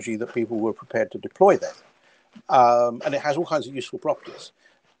technology that people were prepared to deploy then. And it has all kinds of useful properties,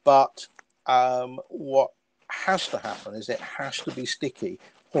 but what has to happen is it has to be sticky,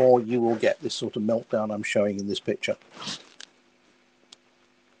 or you will get this sort of meltdown I'm showing in this picture.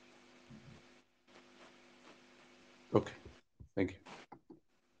 Okay, thank you.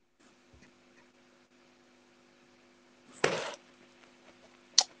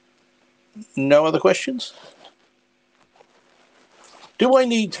 No other questions? Do we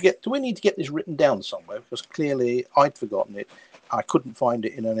need to get this written down somewhere? Because clearly I'd forgotten it. I couldn't find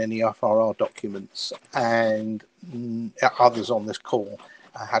it in any FRR documents, and others on this call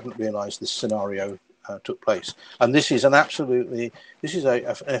hadn't realized this scenario took place. And this is an FRR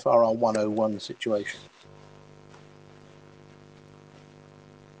 101 situation.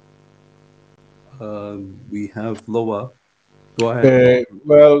 We have Loa. Go ahead.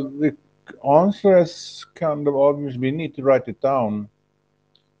 Well, the answer is kind of obvious. We need to write it down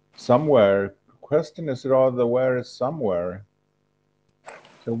somewhere. The question is rather, where is somewhere?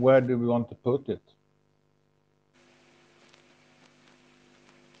 So where do we want to put it?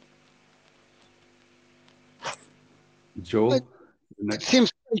 Joel? It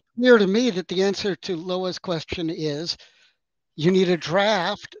seems pretty clear to me that the answer to Loa's question is you need a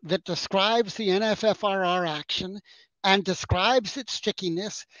draft that describes the NFFRR action and describes its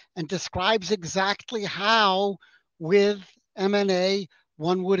stickiness and describes exactly how, with MNA,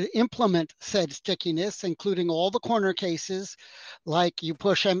 one would implement said stickiness, including all the corner cases, like you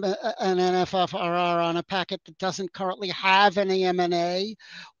push an NFFRR on a packet that doesn't currently have any MNA,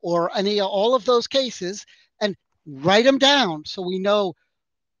 or all of those cases, and write them down so we know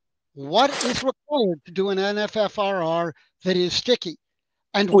what is required to do an NFFRR that is sticky.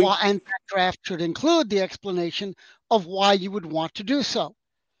 and why, and that draft should include the explanation of why you would want to do so.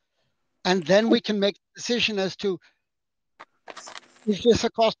 And then we can make a decision as to, is this a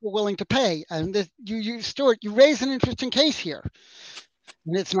cost we're willing to pay? And this, Stuart, you raise an interesting case here.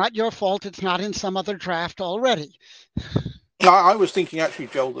 And it's not your fault. It's not in some other draft already. I was thinking actually,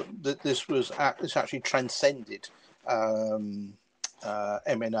 Joel, that this actually transcended M&A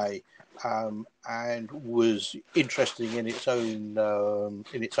and was interesting in its own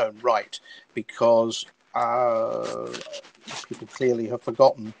right, because people clearly have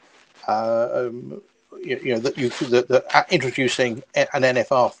forgotten that introducing an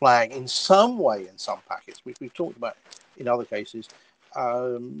NFR flag in some way in some packets, which we've talked about in other cases,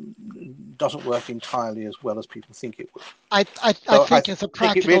 doesn't work entirely as well as people think it would. I think as a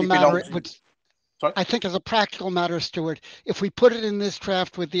practical matter, it would. Sorry? I think as a practical matter, Stuart, if we put it in this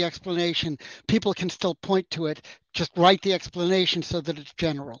draft with the explanation, people can still point to it. Just write the explanation so that it's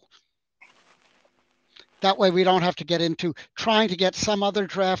general. That way we don't have to get into trying to get some other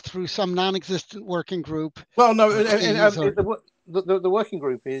draft through some non-existent working group. Well, no, the working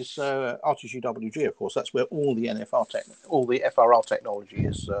group is RTGWG, of course. That's where all the all the FRR technology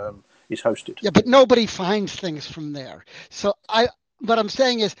is hosted. Yeah, but nobody finds things from there. So what I'm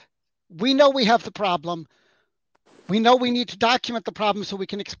saying is, we know we have the problem. We know we need to document the problem so we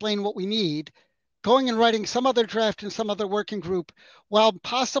can explain what we need. Going and writing some other draft in some other working group, while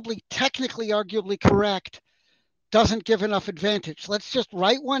possibly technically arguably correct, doesn't give enough advantage. Let's just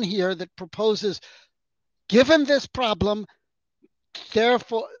write one here that proposes, given this problem,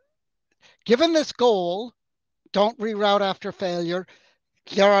 therefore, given this goal, don't reroute after failure.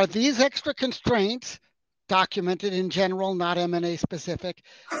 There are these extra constraints documented in general, not M&A specific.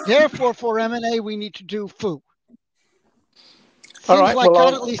 Therefore, for M&A, we need to do foo. Seems like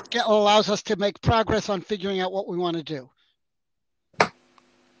that at least allows us to make progress on figuring out what we want to do.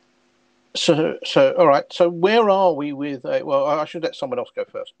 So all right. So where are we with? Well, I should let someone else go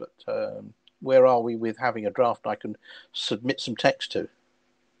first. But where are we with having a draft I can submit some text to?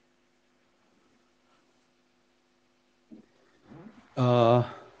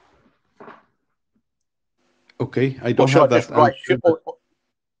 Okay, I don't have that.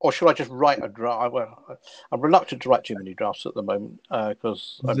 Or should I just write a draft? Well, I'm reluctant to write too many drafts at the moment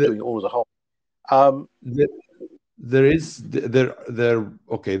because I'm doing it all as a whole. There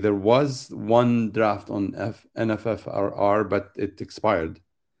was one draft on NFFRR, but it expired,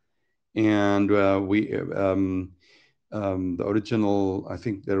 and the original, I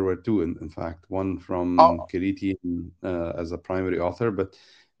think there were two, in fact, one from Kiriti as a primary author, but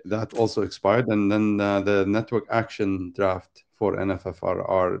that also expired, and then the network action draft for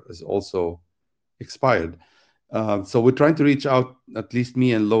NFFRR is also expired. So we're trying to reach out, at least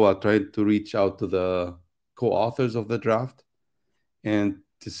me and Loa tried to reach out to the co-authors of the draft and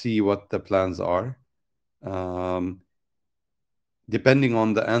to see what the plans are. Depending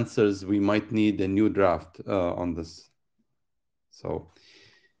on the answers, we might need a new draft on this. So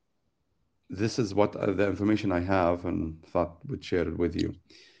this is what the information I have and thought would share it with you.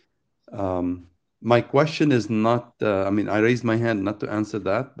 My question is not, I raised my hand not to answer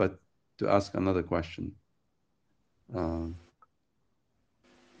that, but to ask another question.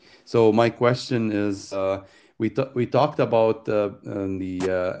 So my question is, we talked about the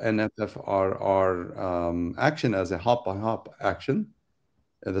NFFRR action as a hop-by-hop action.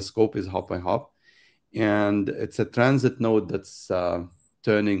 The scope is hop-by-hop. And it's a transit node that's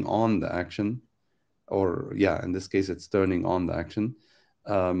turning on the action. Or, yeah, in this case, it's turning on the action.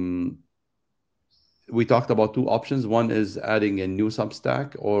 We talked about two options. One is adding a new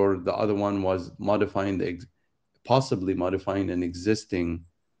substack, or the other one was possibly modifying an existing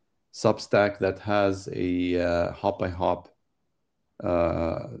substack that has a hop-by-hop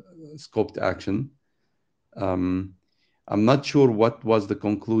scoped action. I'm not sure what was the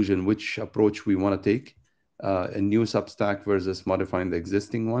conclusion, which approach we want to take, a new substack versus modifying the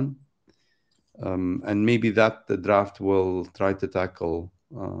existing one. And maybe that the draft will try to tackle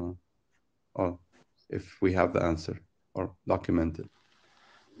if we have the answer or document it.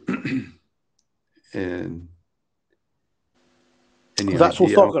 And that's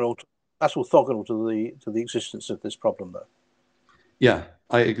orthogonal to the existence of this problem, though. Yeah,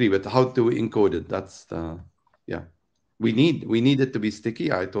 I agree. But how do we encode it? That's we need it to be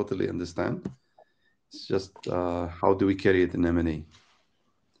sticky. I totally understand. It's just how do we carry it in M&A?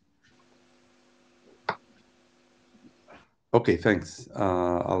 Okay, thanks.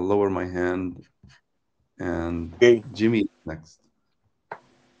 I'll lower my hand, and Jimmy next.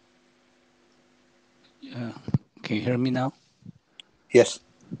 Can you hear me now? Yes.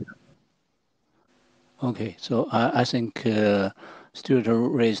 Okay, so I think Stuart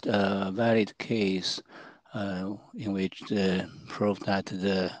raised a valid case in which the proof that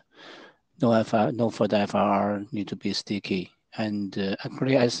the no for the FRR need to be sticky. And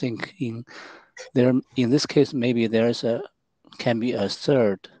actually, I think in this case, maybe can be a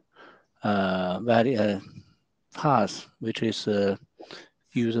third valid path which is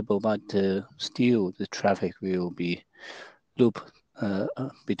usable, but still the traffic will be loop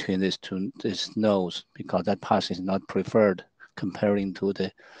between these nodes, because that path is not preferred comparing to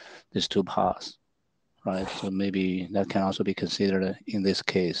these two paths, right? So maybe that can also be considered in this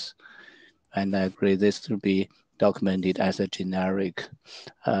case. And I agree this should be documented as a generic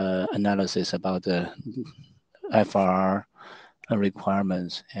analysis about the FRR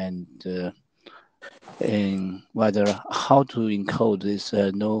requirements and in whether how to encode this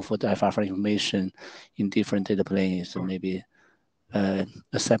no for the FRR information in different data planes, maybe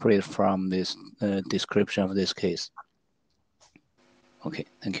separate from this description of this case. Okay,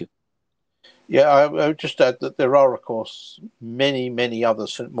 thank you. Yeah, I would just add that there are, of course, many other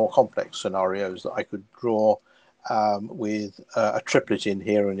more complex scenarios that I could draw with a triplet in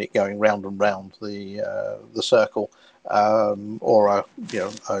here and it going round and round the circle, or a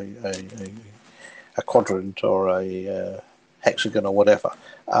quadrant or a hexagon or whatever.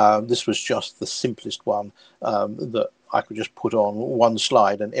 This was just the simplest one that I could just put on one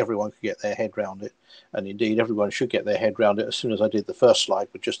slide and everyone could get their head round it. And indeed, everyone should get their head round it as soon as I did the first slide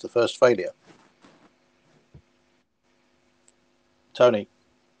with just the first failure. Tony.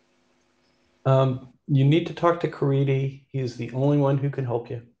 You need to talk to Caridi. He's the only one who can help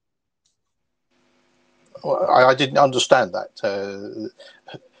you. Well, I didn't understand that.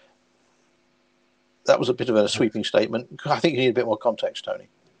 That was a bit of a sweeping statement. I think you need a bit more context, Tony.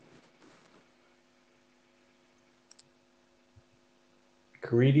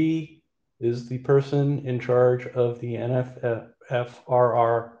 Caridi is the person in charge of the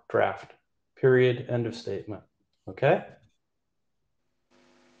NFFRR draft. Period. End of statement. Okay?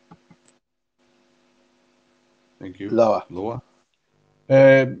 Thank you. Loa.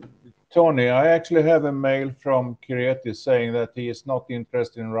 Tony, I actually have a mail from Kireti saying that he is not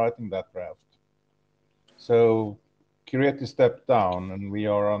interested in writing that draft. So Kireti stepped down and we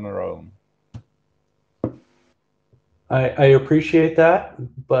are on our own. I appreciate that,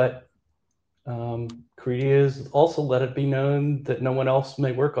 but Caridi has also let it be known that no one else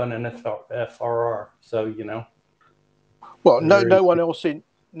may work on NFFRR. So, you know. Well, no one else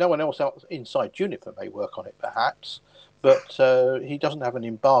inside Juniper may work on it, perhaps, but he doesn't have an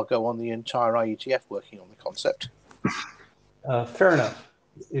embargo on the entire IETF working on the concept. Fair enough.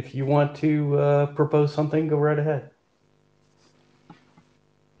 If you want to propose something, go right ahead.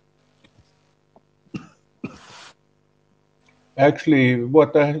 Actually,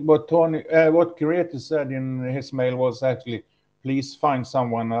 what Kireti said in his mail was actually, please find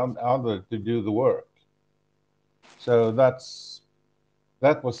someone other to do the work. So this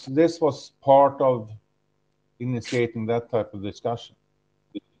was part of initiating that type of discussion.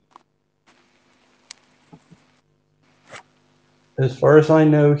 As far as I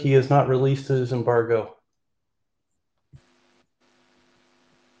know, he has not released his embargo.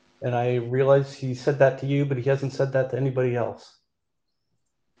 And I realize he said that to you, but he hasn't said that to anybody else.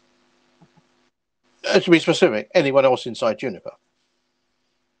 To be specific, anyone else inside Juniper?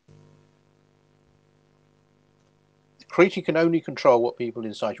 Caridi can only control what people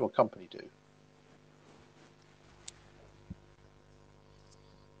inside your company do.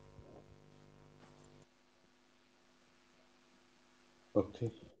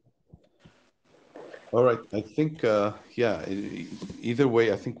 Okay. All right. I think, yeah, either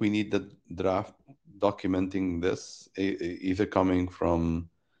way, I think we need the draft documenting this, either coming from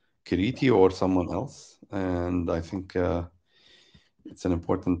Caridi or someone else. And I think it's an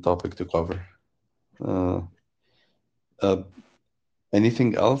important topic to cover.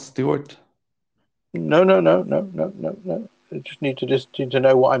 Anything else, Stuart? No. I just need to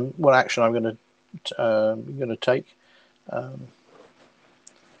know what action I'm going to take.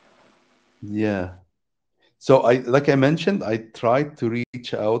 Yeah. So like I mentioned, I tried to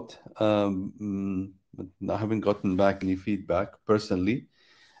reach out, but I haven't gotten back any feedback personally.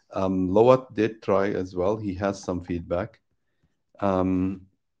 Loat did try as well. He has some feedback.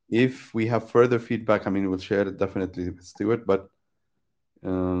 If we have further feedback, I mean, we'll share it definitely with Stuart, but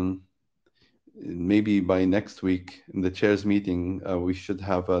maybe by next week in the chairs meeting, we should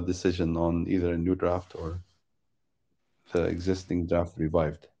have a decision on either a new draft or the existing draft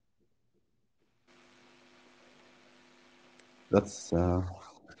revived. That's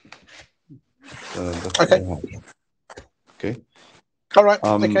okay. Okay. All right.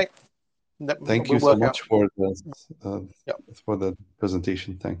 Okay. Thank you so much for the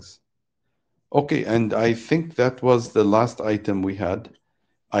presentation. Thanks. Okay, and I think that was the last item we had.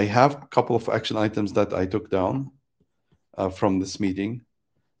 I have a couple of action items that I took down from this meeting.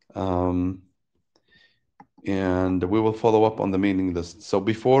 And we will follow up on the mailing list. So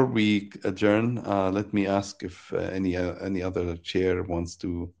before we adjourn, let me ask if any other chair wants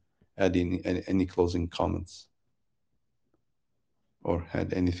to add any closing comments or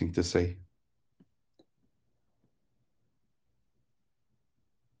had anything to say.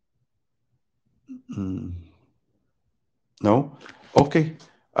 No? Okay.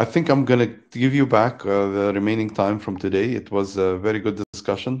 I think I'm going to give you back the remaining time from today. It was a very good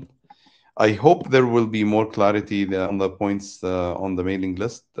discussion. I hope there will be more clarity on the points on the mailing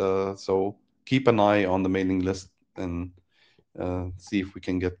list. So keep an eye on the mailing list and see if we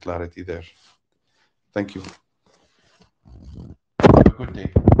can get clarity there. Thank you. Have a good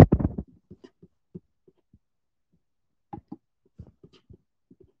day.